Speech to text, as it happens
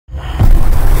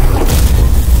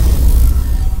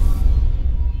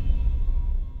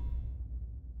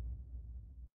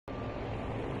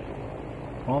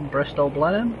on Bristol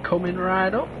Blenheim, coming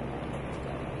right up.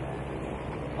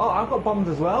 Oh, I've got bombs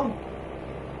as well.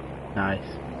 Nice.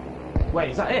 Wait,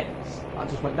 is that it? I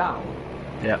just went down.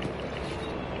 Yep.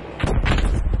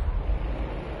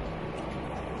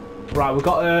 Right, we've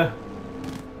got a...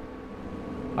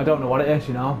 I don't know what it is,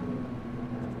 you know.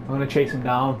 I'm going to chase him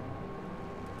down.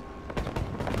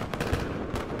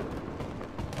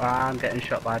 I'm getting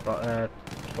shot by flat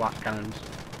cannons.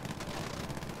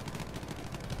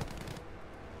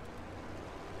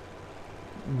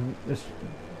 This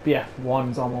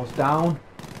BF1's almost down.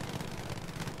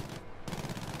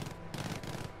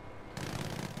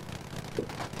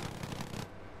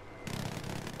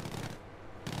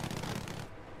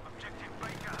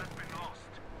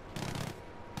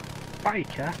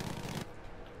 Biker?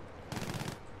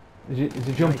 Is he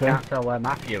jumping? I can't tell where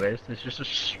Matthew is. There's just a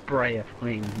spray of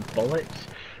clean bullets.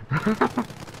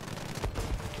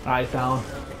 Right, he's down.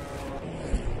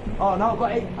 Oh no,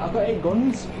 I've got 8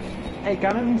 guns. 8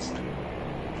 cannons.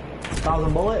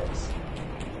 1,000 bullets.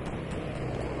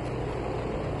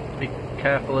 Be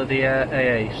careful of the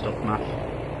AA stuff, Matt.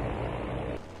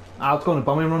 I'll go on a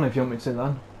bombing run if you want me to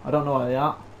then. I don't know where they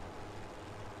are.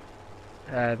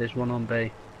 There's one on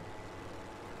B.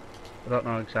 I don't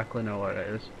exactly know where it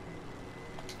is.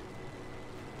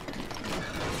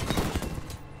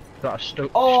 Got a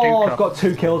Stuka. Oh, I've got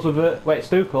 2 kills with it. Wait,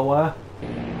 Stuka, where?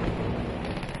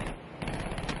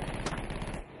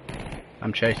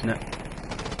 I'm chasing it.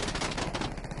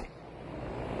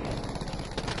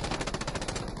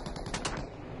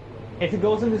 If it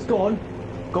goes in this gun,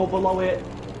 go below it.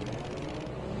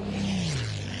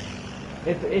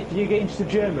 If you get into the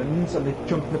Germans and they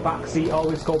jump in the back seat,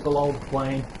 always go below the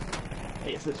plane.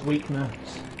 It's its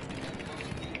weakness.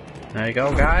 There you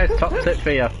go, guys. Top tip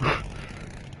for you.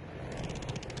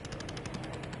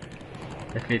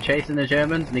 If you're chasing the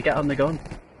Germans and you get on the gun,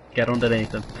 get underneath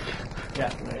them.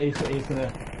 Yeah, he's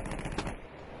gonna...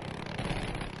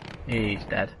 He's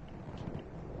dead.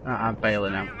 I'm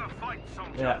bailing out.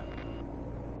 Yeah.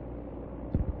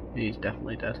 He's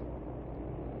definitely dead.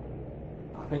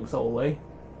 I think so, Lee.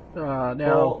 Oh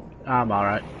no, I'm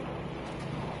alright.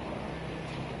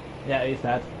 Yeah, he's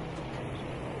dead.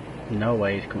 No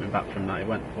way he's coming back from that, he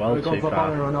went well too far. We're going for a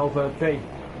bombing run over B.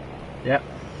 Yep.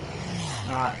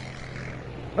 Alright.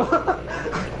 Oh,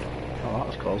 that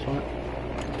was close, wasn't it?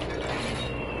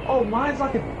 Oh, mine's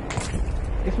like a...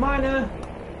 It's mine a...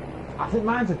 I think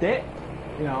mine's a dip.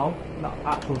 You know, not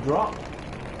actual drop.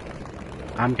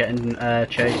 I'm getting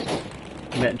chased.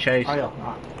 I'm getting chased. Oh, yeah.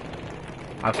 Right.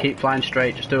 I'll keep flying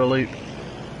straight, just do a loop.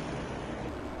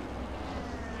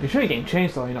 You sure you're getting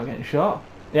chased though, you're not getting shot?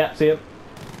 Yeah, see him.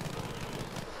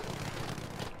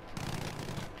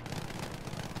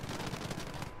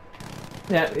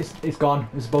 Yeah, it's gone.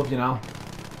 It's above you now.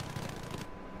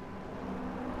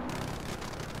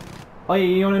 Oh yeah,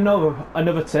 you want to know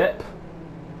another tip?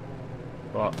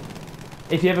 What?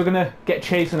 If you're ever gonna get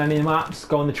chased on any maps,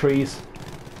 go on the trees.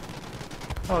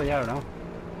 Oh yeah, I know.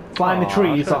 Fly in the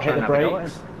trees or hit the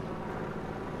brakes.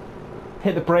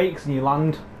 Hit the brakes and you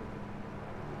land.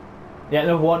 Yeah,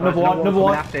 another one, another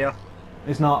one. After you.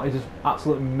 It's not, it just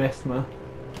absolutely missed me.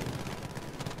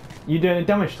 You doing any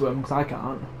damage to him? Because I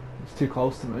can't. It's too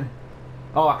close to me.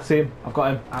 Oh, I can see him. I've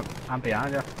got him. I'm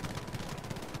behind you.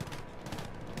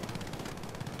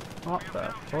 What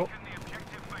the fuck?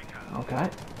 Okay.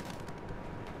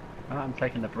 I'm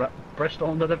taking the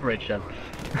Bristol under the bridge then.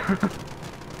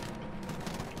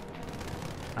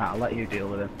 I'll let you deal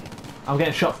with him. I'm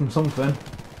getting shot from something.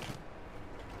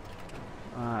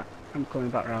 Alright, I'm coming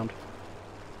back round.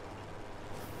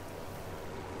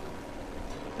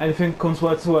 Anything comes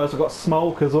worse to worse, I've got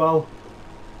smoke as well.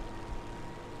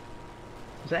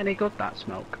 Is it any good, that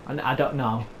smoke? I don't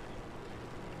know.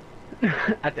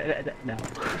 I don't know.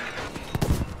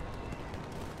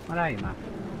 Where are you, man?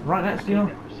 Right next to you.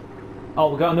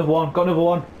 Oh, we got another one. Got another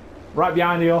one. Right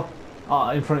behind you. Oh,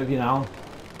 in front of you now.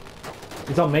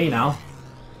 He's on me now.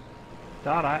 It's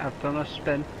alright, I've done a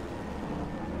spin.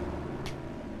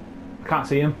 I can't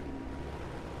see him.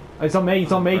 Oh, he's on me,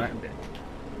 he's on me. Right,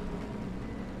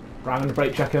 I'm gonna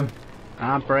brake check him.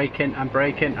 I'm braking.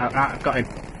 I've got him.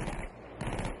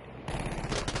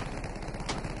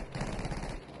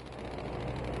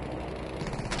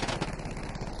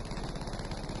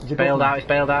 He's bailed out. Is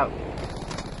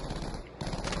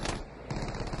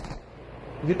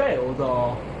he bailed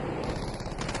or?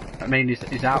 I mean,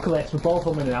 he's out. Look at this, we're both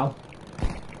on me now.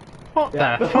 What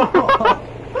the fuck?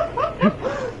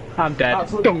 I'm dead.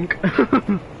 Absolutely. Dunk.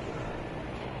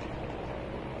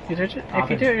 If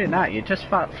you're doing that, you just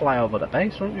fly over the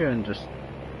base, won't you, and just...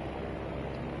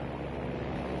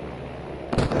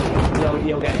 Yo,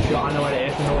 you'll get shot. I know where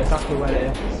it is. I know exactly where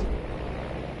it is.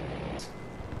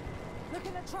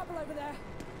 Looking at trouble over there.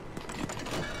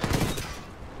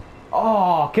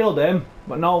 Oh, killed him,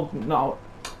 but no,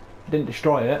 didn't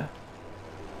destroy it.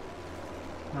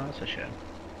 Oh, that's a shame.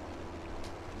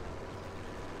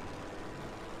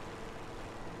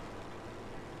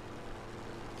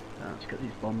 Let's get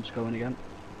these bombs going again.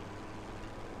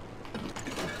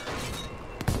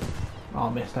 Oh, I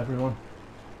missed everyone.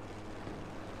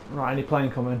 Right, any plane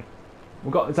coming?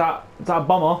 We got is that a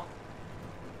bomber?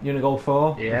 You gonna go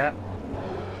for? Yeah.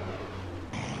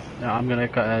 No, I'm gonna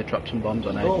drop some bombs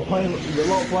on it. Little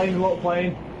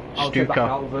plane. I'll take back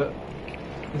out of it.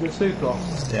 Is it Stuka?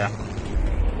 Yeah.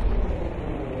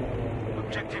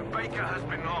 Objective Baker has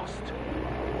been lost.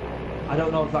 I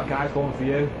don't know if that guy's going for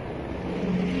you.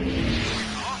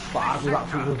 But I've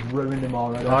actually just ruined him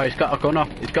already. Oh, he's got a gunner.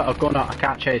 He's got a gunner. I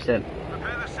can't chase him.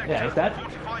 Yeah, he's dead.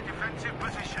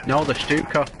 No, the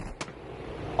Stuka.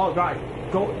 Oh, right.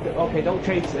 Go. Okay, don't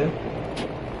chase him.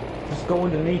 Just go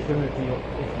underneath him if you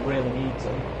really need to.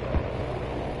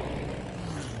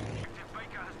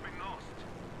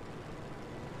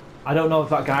 I don't know if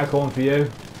that guy's going for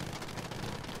you.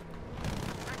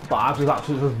 But I've just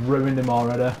actually just ruined him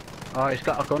already. Oh, he's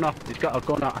got a gunner. He's got a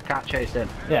gunner. I can't chase him.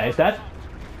 Yeah, he's dead.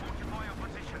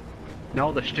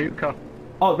 No, the Stuka.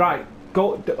 Oh, right.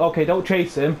 Go. Okay, don't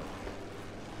chase him.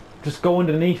 Just go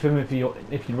underneath him if you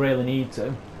really need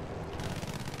to.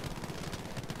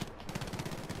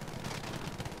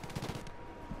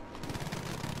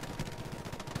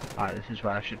 Alright, this is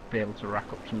where I should be able to rack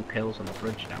up some kills on the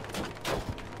bridge now.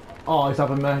 Oh, he's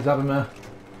having me. He's having me.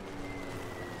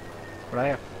 Where are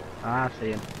you? Ah, I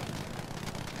see him.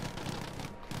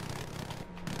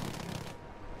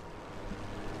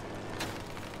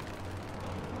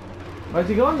 Where's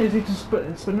he gone? Is he just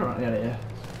spinning around? Yeah.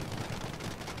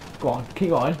 Go on, keep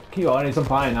going. He's on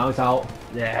fire now. He's out.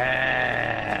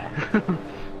 Yeah.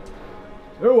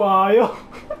 Who are you?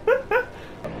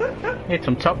 Need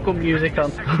some Top Gun music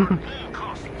on.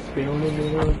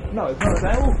 No, it's not a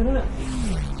werewolf, isn't it?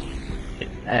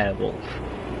 It's Airwolf.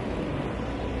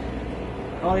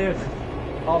 Oh yeah.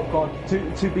 Oh god,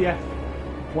 two BF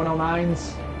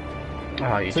 109s.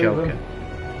 Oh, you're joking.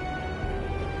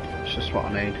 It's just what I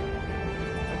need.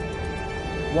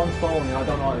 One's falling. I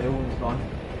don't know what the other one's gone.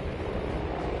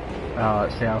 Oh,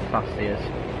 let's see how fast he is.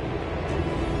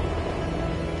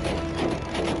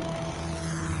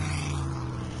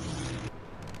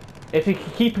 If you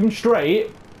can keep him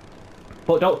straight,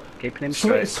 but don't Keeping him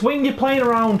straight. swing your plane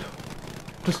around.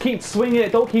 Just keep swinging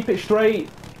it. Don't keep it straight.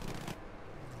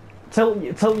 Tilt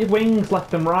your wings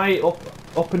left and right,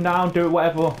 up and down. Do it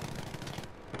whatever.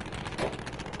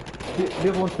 The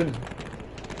other one's been.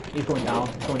 He's going down.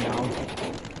 He's going down.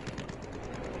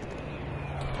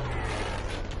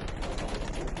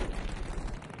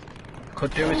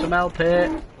 Could do with some help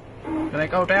here. Gonna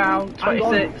go down.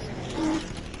 26.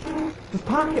 Just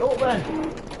park it up then.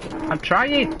 I'm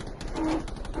trying.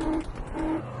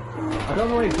 I don't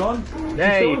know where he's gone.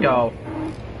 There you go.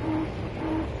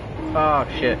 Oh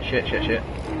shit.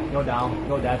 You're down.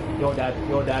 You're dead.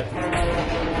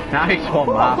 Nice one,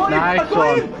 Matt. Nice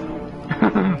one.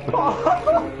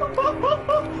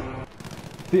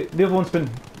 The other one's been.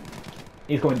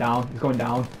 He's going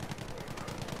down.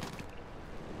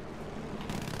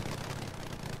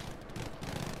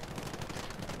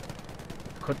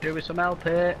 Could do with some help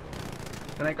here.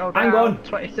 Gonna go down. Hang on.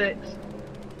 26.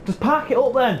 Just park it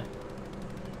up then.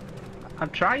 I'm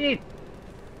trying.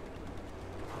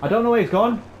 I don't know where he's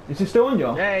gone. Is he still on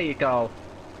you? There you go.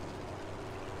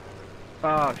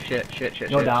 Oh shit.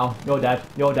 You're down. You're dead.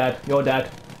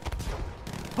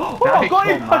 Oh, Nice I got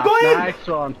him! one, I got him! Nice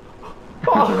one.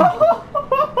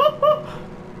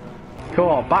 Come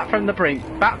on, back from the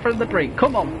brink.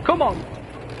 Come on.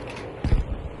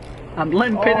 I'm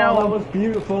limping out. That was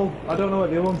beautiful. I don't know where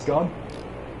the other one's gone.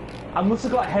 I must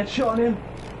have got a headshot on him.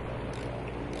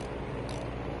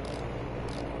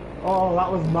 Oh, that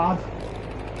was mad.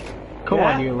 Come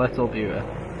on, you little beauty.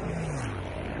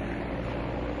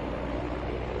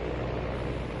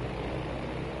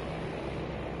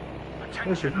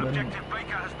 Attention, Objective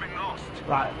Baker has been lost.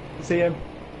 Right, see him?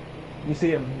 You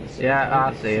see him? Yeah,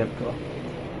 I see him.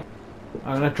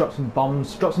 I'm gonna drop some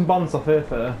bombs. Drop some bombs off here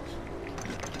first.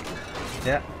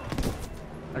 Yeah.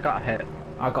 I got a hit.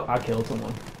 I killed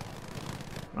someone.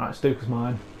 Right, Stuka's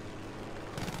mine.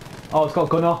 Oh, it's got a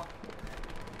gunner.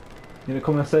 You gonna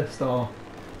come and assist or?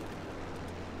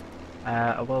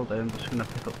 I will do. I'm just gonna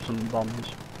pick up some bombs.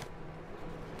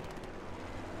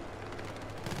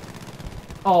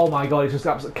 Oh my god, he's just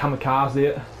absolutely kamikaze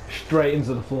it straight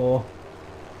into the floor.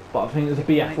 But I think there's a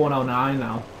BF 109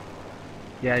 now.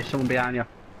 Yeah, there's someone behind you.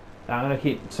 I'm gonna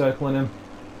keep circling him.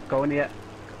 Go in the air.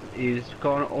 He's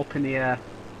going up in the air.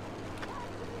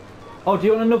 Oh, do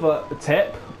you want another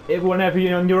tip? If whenever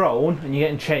you're on your own and you're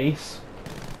getting chased,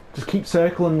 just keep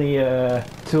circling the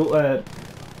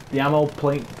ammo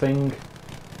plate thing,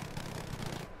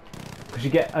 because you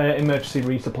get emergency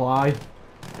resupply.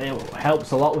 And it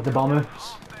helps a lot with the bombers.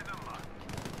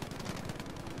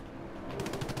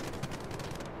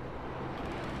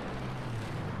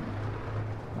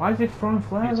 Why is he throwing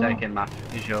flares? You're taking Matt.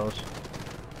 He's yours.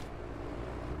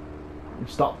 You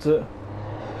stopped it.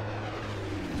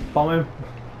 Bomb him.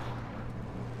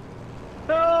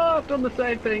 Oh, I've done the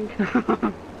same thing.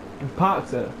 You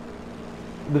parked it.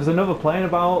 There's another plane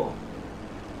about.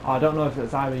 Oh, I don't know if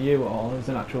it's either you or there's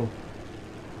an actual.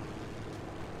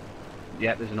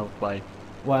 Yeah, there's another plane.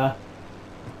 Where?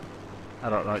 I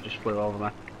don't know, it just flew over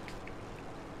me.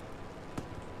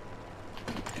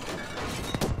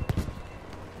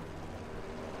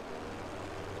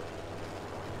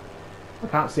 I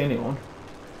can't see anyone.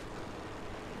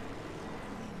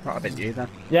 Might have been you then.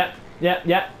 Yeah.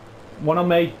 One on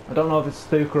me. I don't know if it's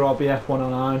Stuka or BF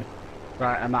 109.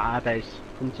 Right, I'm at our base.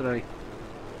 Come to me.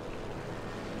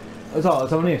 It's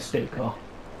only a Stuka.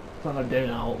 It's not gonna do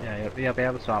now. Yeah, you'll be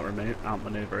able to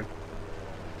outmaneuver him.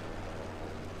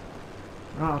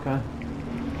 Oh, okay.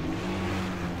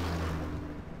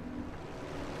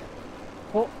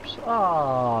 Oops.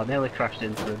 Oh, nearly crashed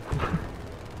into him.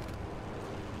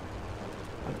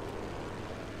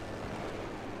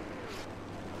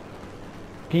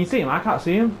 Can you see him? I can't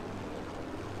see him.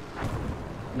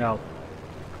 No,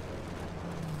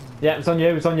 Yeah, it's on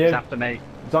you. It's on you. it's after me.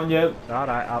 It's on you. It's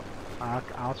alright,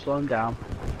 I'll slow him down.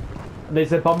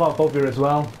 There's a bomber above you as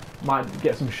well. Might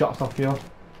get some shots off you.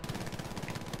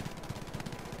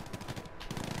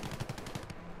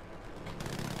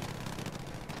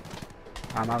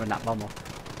 I'm having that bomber.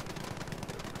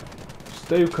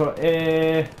 Stuka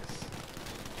is.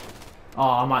 Oh,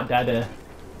 I might dead here.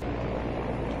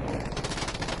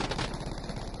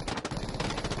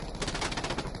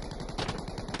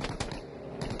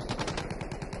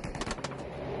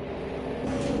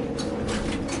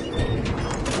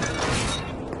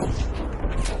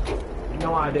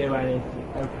 No idea where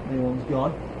anyone's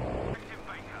gone.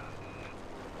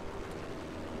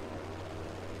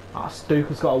 Ah,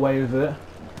 Stuka's got away with it.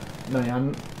 No, he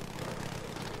hadn't.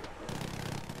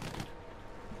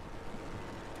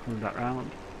 Move that round.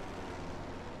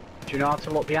 Do you know how to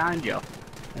look behind you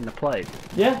in the plane?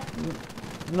 Yeah,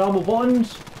 normal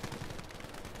buttons.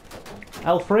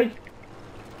 L3.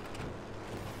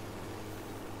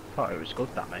 Thought it was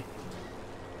good, that mate.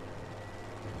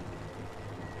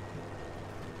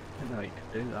 I didn't know you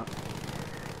could do that.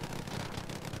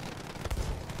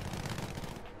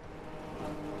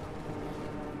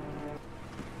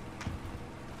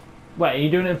 Wait, are you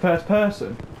doing it in first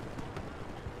person?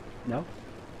 No?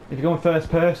 If you go in first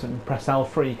person, press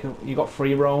L3, you got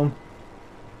free roam.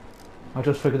 I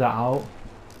just figured that out.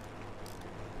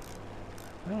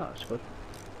 Oh, that's good.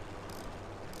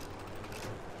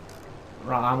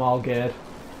 Right, I'm all geared.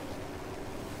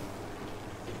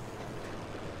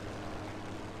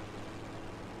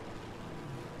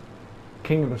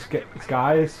 King of the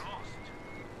skies.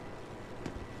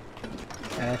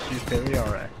 Air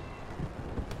superiority.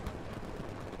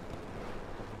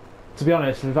 To be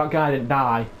honest, if that guy didn't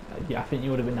die, yeah, I think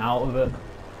you would have been out of it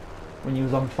when you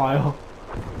was on fire.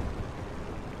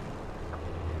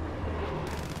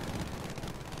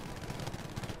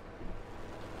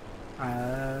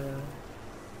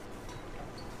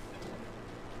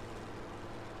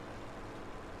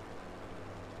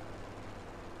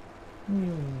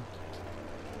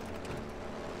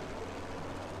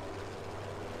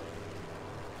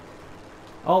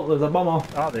 Oh, there's a bomber.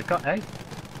 Oh, they've got A.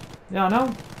 Yeah, I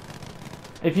know.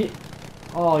 If you...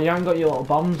 Oh, you haven't got your little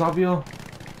bombs, have you?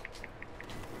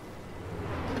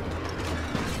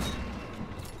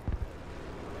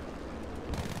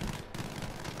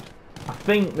 I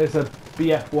think there's a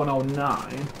BF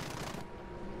 109.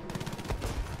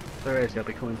 There is, they'll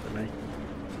be coming for me.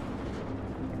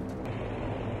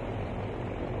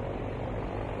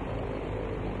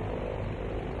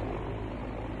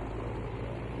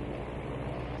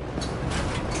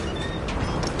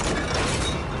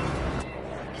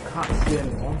 Can't see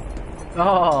anyone.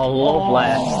 Oh,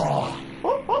 lovely. Oh.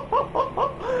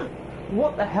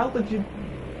 What the hell did you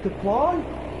deploy?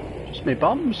 Just me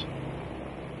bombs.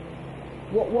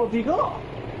 What have you got?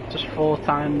 Just 4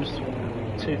 times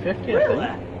 250, Really?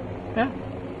 I think. Yeah.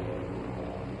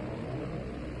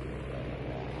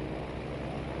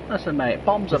 Listen, mate,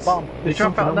 bomb's a bomb. They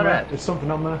drop out on their head. There's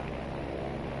something on there.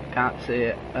 Can't see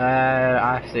it.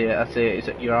 I see it. I see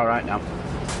it. You're all right now.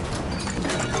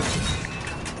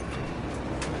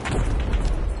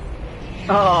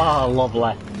 Oh,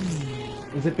 lovely.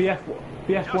 Is it BF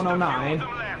 109?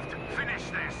 Left. Finish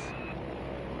this.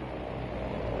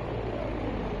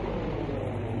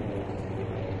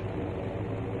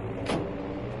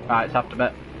 Right, it's after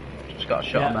bit. Just got a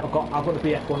shot on Yeah, me. I've got the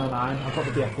BF 109. I've got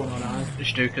the BF 109. The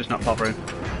Stuka's not bothering.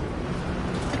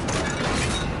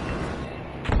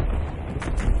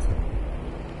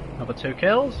 Another 2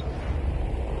 kills.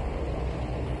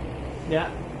 Yeah,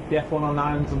 BF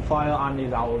 109's on fire and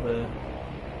he's out of there.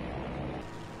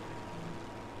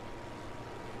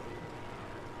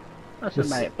 Listen,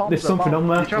 mate. Bombs There's are something bombs.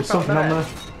 on there. You drop There's something out on there.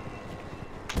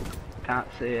 Can't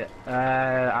see it.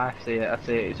 I see it. I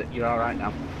see it. You're all right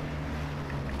now.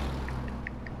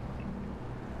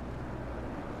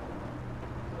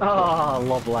 Oh,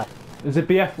 lovely. Is it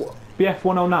BF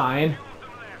 109?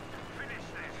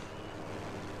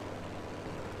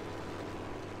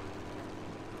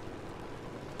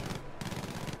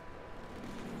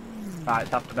 Right,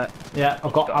 it's after bit. Yeah,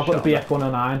 I've got the shot BF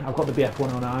 109. I've got the BF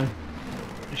 109.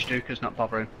 The Stuka's not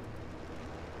bothering.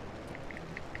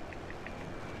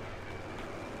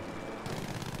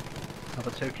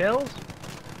 Another 2 kills.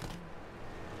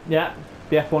 Yeah,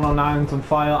 BF 109's on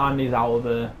fire and he's out of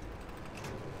there.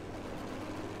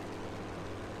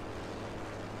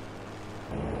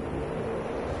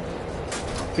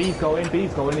 B's going if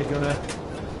you wanna.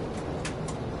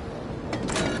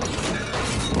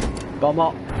 Bomb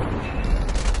up.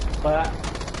 Fire.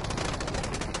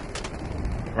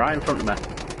 Right in front of me.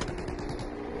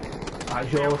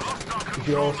 That's yours. Lost our It's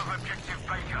control yours. of objective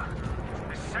Baker.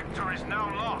 This sector is now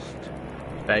lost.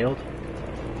 Failed.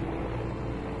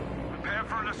 Prepare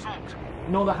for an assault.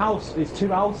 No, the house, it's 2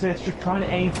 houses, just trying to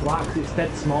aim for that 'cause it's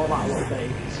dead small, that little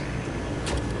base.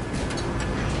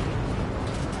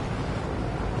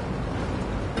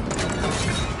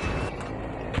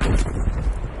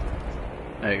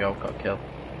 There you go, got a kill.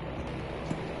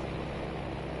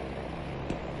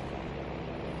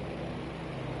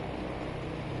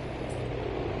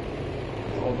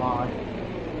 Oh my.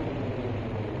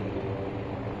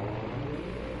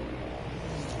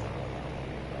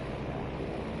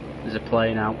 There's a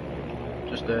plane out.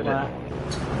 Just heard Where? it.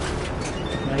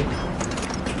 Mate.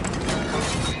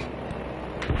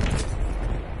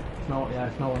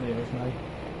 It's not one of yours, mate.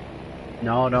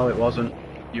 No, it wasn't.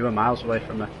 You were miles away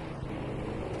from me.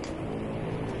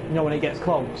 You know when it gets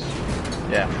close?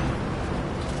 Yeah.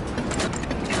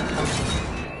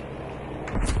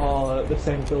 Or the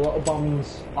same with the little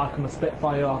bombs, like on the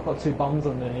Spitfire, I've got 2 bombs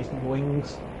underneath my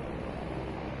wings.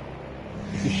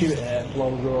 If you shoot it, it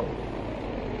blows up.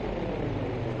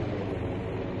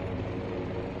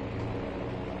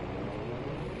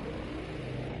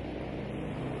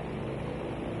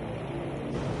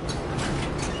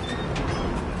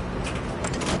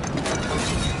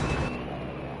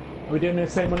 Are we doing the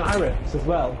same on Eris as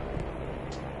well?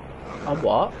 On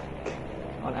what?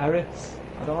 On Eris?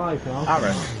 I don't know how you pronounce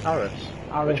it. Aris.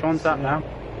 Aris, Which one's that now?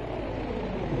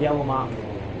 Yellow map.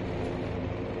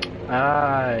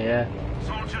 Ah, yeah.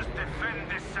 Soldiers defend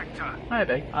this sector.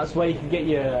 Maybe. That's where you can get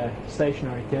your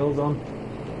stationary kills on.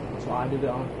 That's what I did it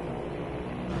on.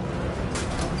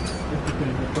 If you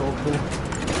can be thoughtful.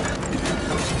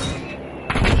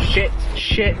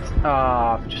 Shit.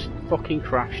 Ah, I've just fucking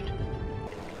crashed.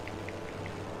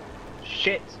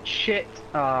 Shit.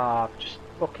 Ah, I've just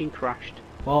fucking crashed.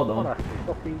 Well What done. a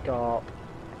fucking garp.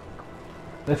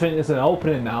 They think there's an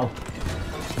opening now.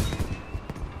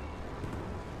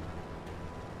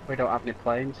 We don't have any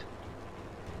planes.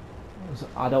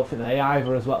 I don't think they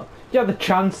either as well. You have the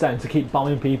chance then to keep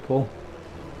bombing people.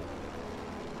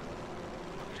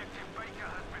 Objective Baker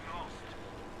has been lost.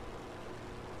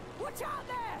 Watch out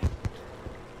there!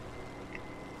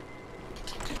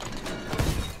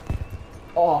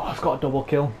 Oh, I've got a double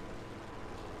kill.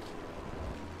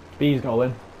 B's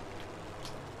going.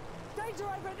 Danger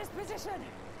over at this position!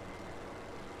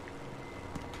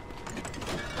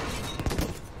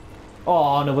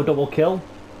 Oh, another double kill.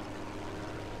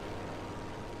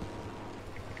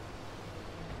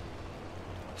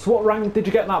 So what rank did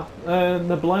you get that,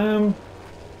 the Blenheim?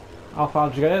 How far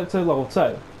did you get it to? Level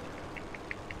 2?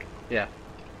 Yeah.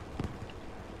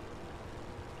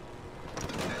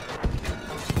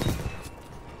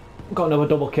 Got another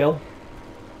double kill.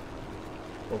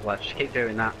 Well, let's just keep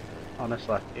doing that.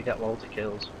 Honestly, you get loads of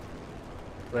kills.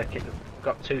 We've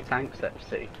got 2 tanks at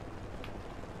sea.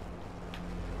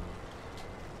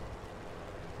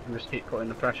 And just keep putting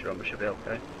the pressure on, we should be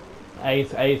okay.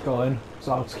 8 going.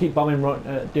 So I'll just keep bombing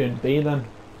doing B then.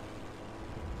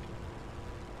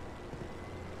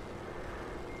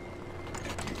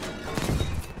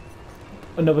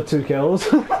 Another 2 kills.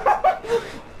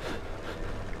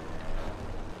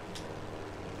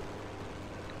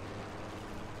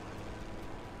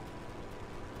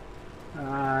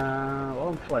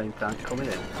 One flame tank coming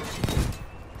in.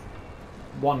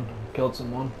 1 killed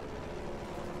someone.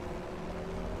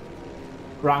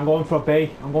 Right, I'm going for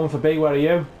B. I'm going for B. Where are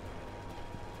you?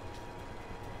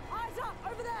 Eyes up,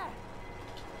 over there.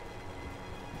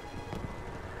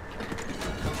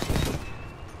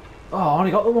 Oh, I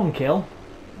only got the 1 kill.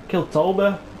 Killed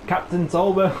Tolber. Captain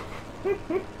Tolber.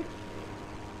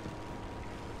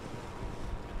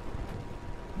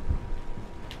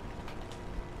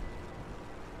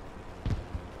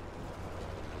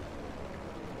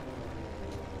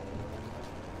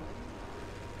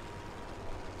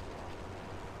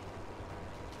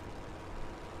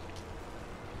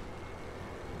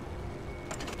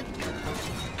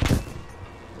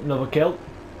 Another kill.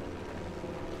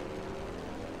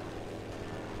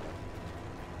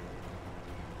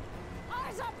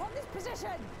 Eyes up on this position.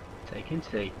 Taking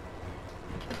C.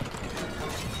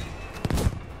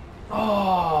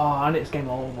 Oh, and it's game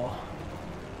over.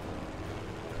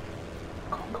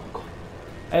 Go on, go on, go on.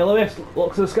 Hey Lewis,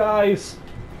 look to the skies.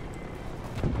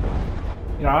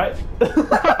 You alright?